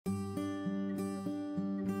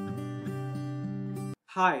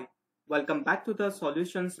Hi, welcome back to the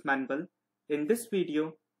solutions manual. In this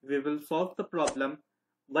video, we will solve the problem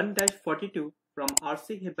 1-42 from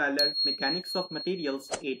RC Hibbeler Mechanics of Materials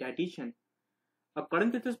 8th edition.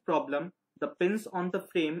 According to this problem, the pins on the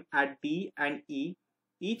frame at B and E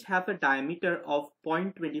each have a diameter of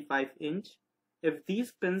 0.25 inch. If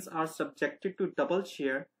these pins are subjected to double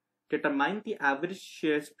shear, determine the average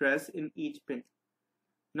shear stress in each pin.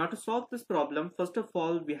 Now to solve this problem, first of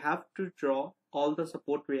all, we have to draw all the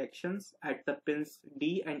support reactions at the pins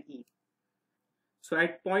D and E. So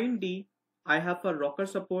at point D, I have a rocker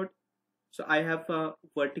support. So I have a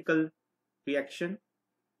vertical reaction.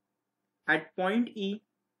 At point E,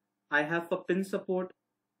 I have a pin support.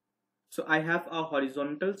 So I have a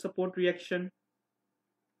horizontal support reaction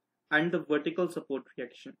and the vertical support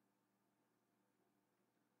reaction.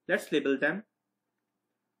 Let's label them.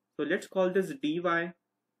 So let's call this dy.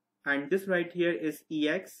 And this right here is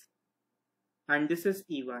Ex and this is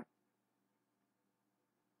Ey.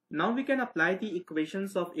 Now we can apply the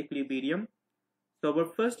equations of equilibrium. So our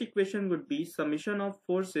first equation would be summation of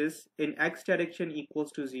forces in x direction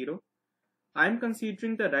equals to 0. I am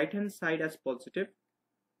considering the right hand side as positive.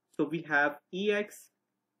 So we have Ex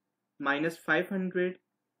minus 500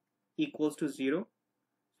 equals to 0.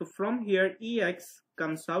 So from here Ex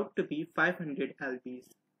comes out to be 500 lbs.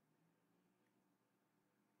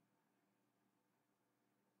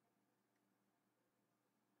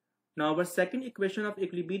 Now our second equation of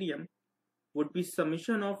equilibrium would be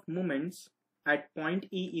summation of moments at point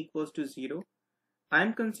E equals to 0. I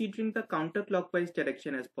am considering the counterclockwise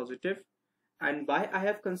direction as positive. And why I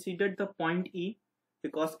have considered the point E?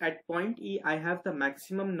 Because at point E I have the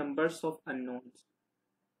maximum numbers of unknowns.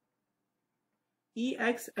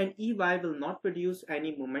 Ex and Ey will not produce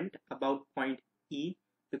any moment about point E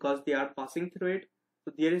because they are passing through it.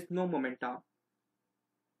 So there is no momentum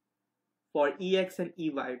for Ex and Ey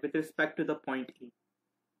with respect to the point E.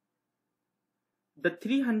 The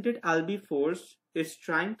 300 lb force is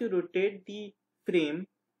trying to rotate the frame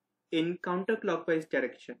in counterclockwise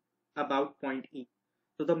direction about point E.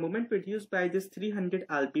 So the moment produced by this 300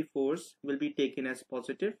 lb force will be taken as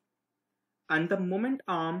positive, and the moment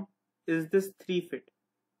arm is this 3 feet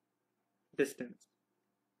distance.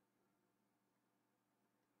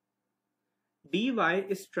 Dy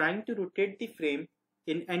is trying to rotate the frame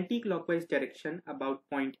in anti-clockwise direction about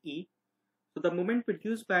point E. So the moment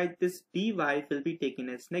produced by this dy will be taken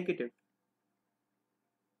as negative.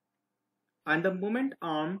 And the moment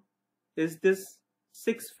arm is this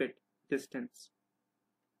 6 feet distance.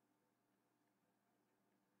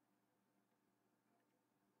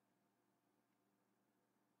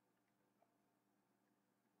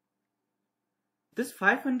 This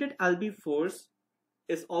 500 lb force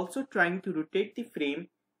is also trying to rotate the frame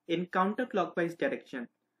in counterclockwise direction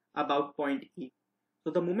about point E.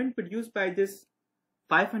 So the moment produced by this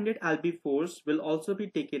 500 lb force will also be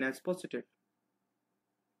taken as positive.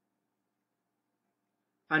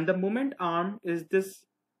 And the moment arm is this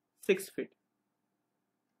 6 feet.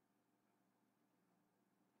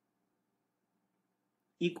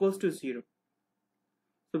 Equals to 0.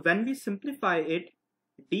 So when we simplify it,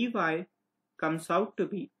 dy comes out to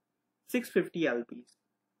be 650 lbs.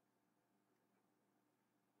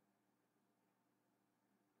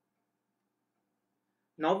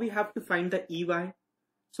 Now we have to find the Ey.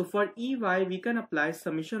 So for Ey, we can apply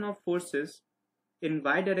summation of forces in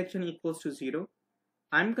y direction equals to 0.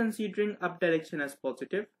 I'm considering up direction as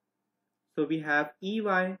positive. So we have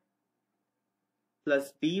Ey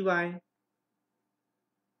plus By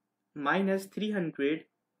minus 300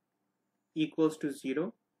 equals to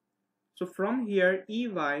 0. So from here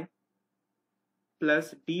Ey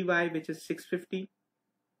plus Dy, which is 650,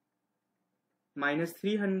 minus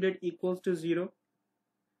 300 equals to 0.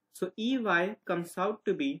 So Ey comes out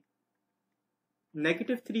to be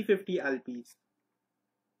negative 350 lbs.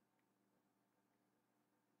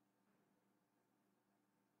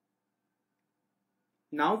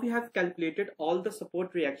 Now we have calculated all the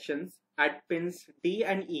support reactions at pins D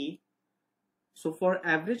and E. So for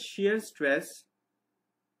average shear stress,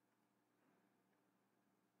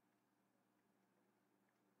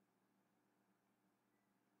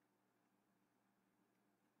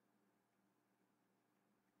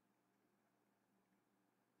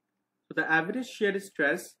 so the average shear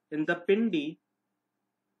stress in the pin D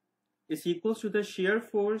is equals to the shear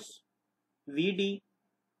force Vd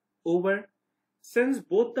over, since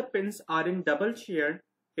both the pins are in double shear,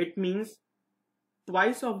 it means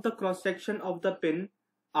twice of the cross section of the pin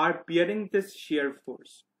are bearing this shear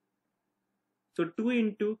force. So 2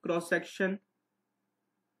 into cross-sectional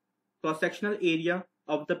area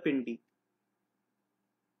of the pin D.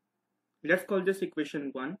 Let's call this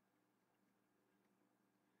equation 1.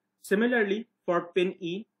 Similarly, for pin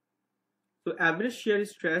E, so average shear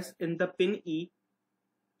stress in the pin E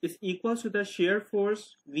is equal to the shear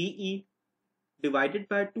force VE divided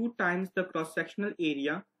by 2 times the cross-sectional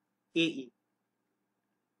area AE.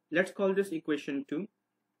 Let's call this equation 2.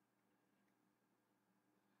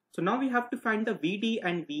 So now we have to find the VD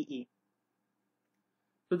and VE.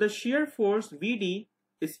 So the shear force VD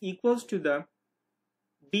is equals to the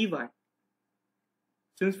dy,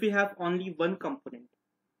 since we have only one component,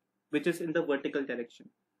 which is in the vertical direction.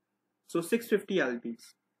 So 650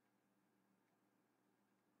 lbs.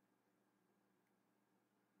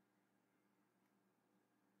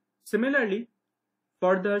 Similarly,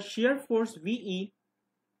 for the shear force VE,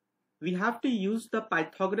 we have to use the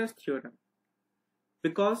Pythagoras theorem,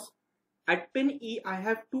 because at pin E I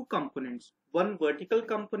have two components, one vertical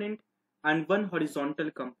component and one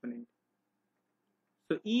horizontal component.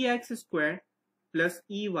 So EX square plus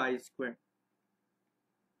EY square.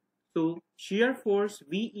 So shear force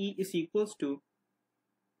VE is equals to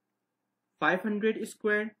 500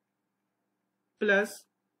 square plus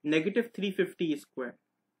negative 350 square.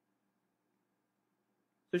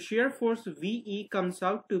 So shear force VE comes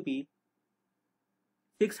out to be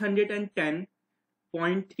 610.33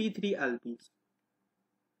 lbs.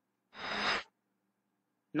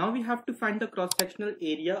 Now we have to find the cross-sectional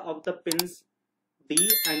area of the pins D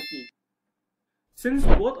and E. Since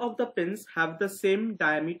both of the pins have the same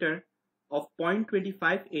diameter of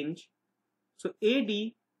 0.25 inch, so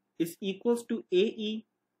AD is equals to AE,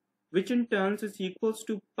 which in turn is equals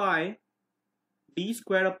to pi d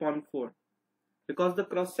square upon 4, because the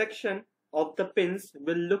cross-section of the pins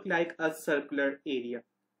will look like a circular area.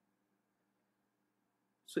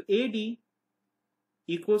 So AD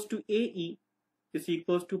equals to AE is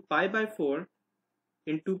equals to pi by 4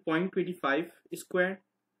 into 0.25 square,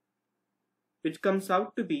 which comes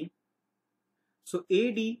out to be, so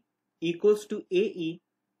AD equals to AE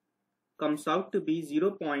comes out to be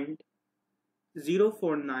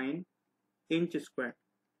 0.049 inch square.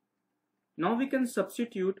 Now we can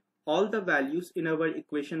substitute all the values in our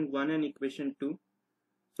equation 1 and equation 2.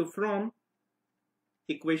 So from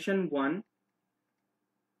equation 1,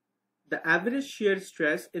 the average shear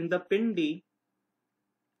stress in the pin D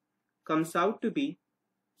comes out to be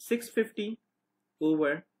 650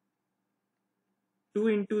 over 2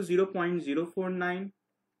 into 0.049.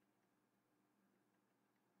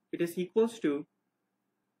 It is equals to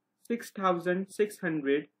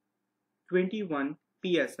 6,621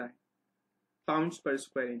 psi, pounds per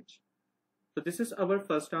square inch. So this is our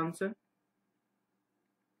first answer.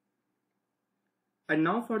 And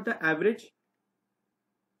now for the average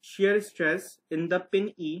shear stress in the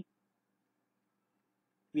pin E,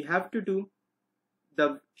 we have to do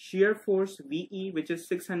the shear force VE, which is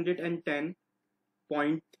 610.33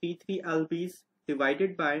 lbs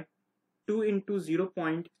divided by 2 into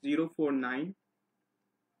 0.049.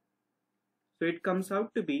 So it comes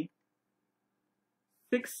out to be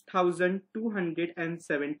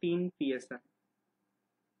 6,217 psi,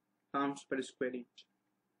 pounds per square inch.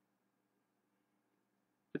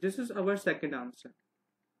 So this is our second answer.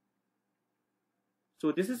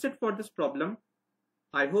 So this is it for this problem.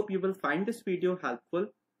 I hope you will find this video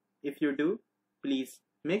helpful. If you do, please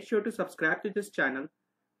make sure to subscribe to this channel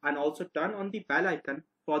and also turn on the bell icon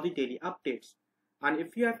for the daily updates. And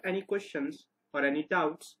if you have any questions or any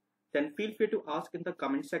doubts, then feel free to ask in the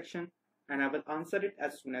comment section and I will answer it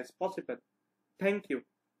as soon as possible. Thank you.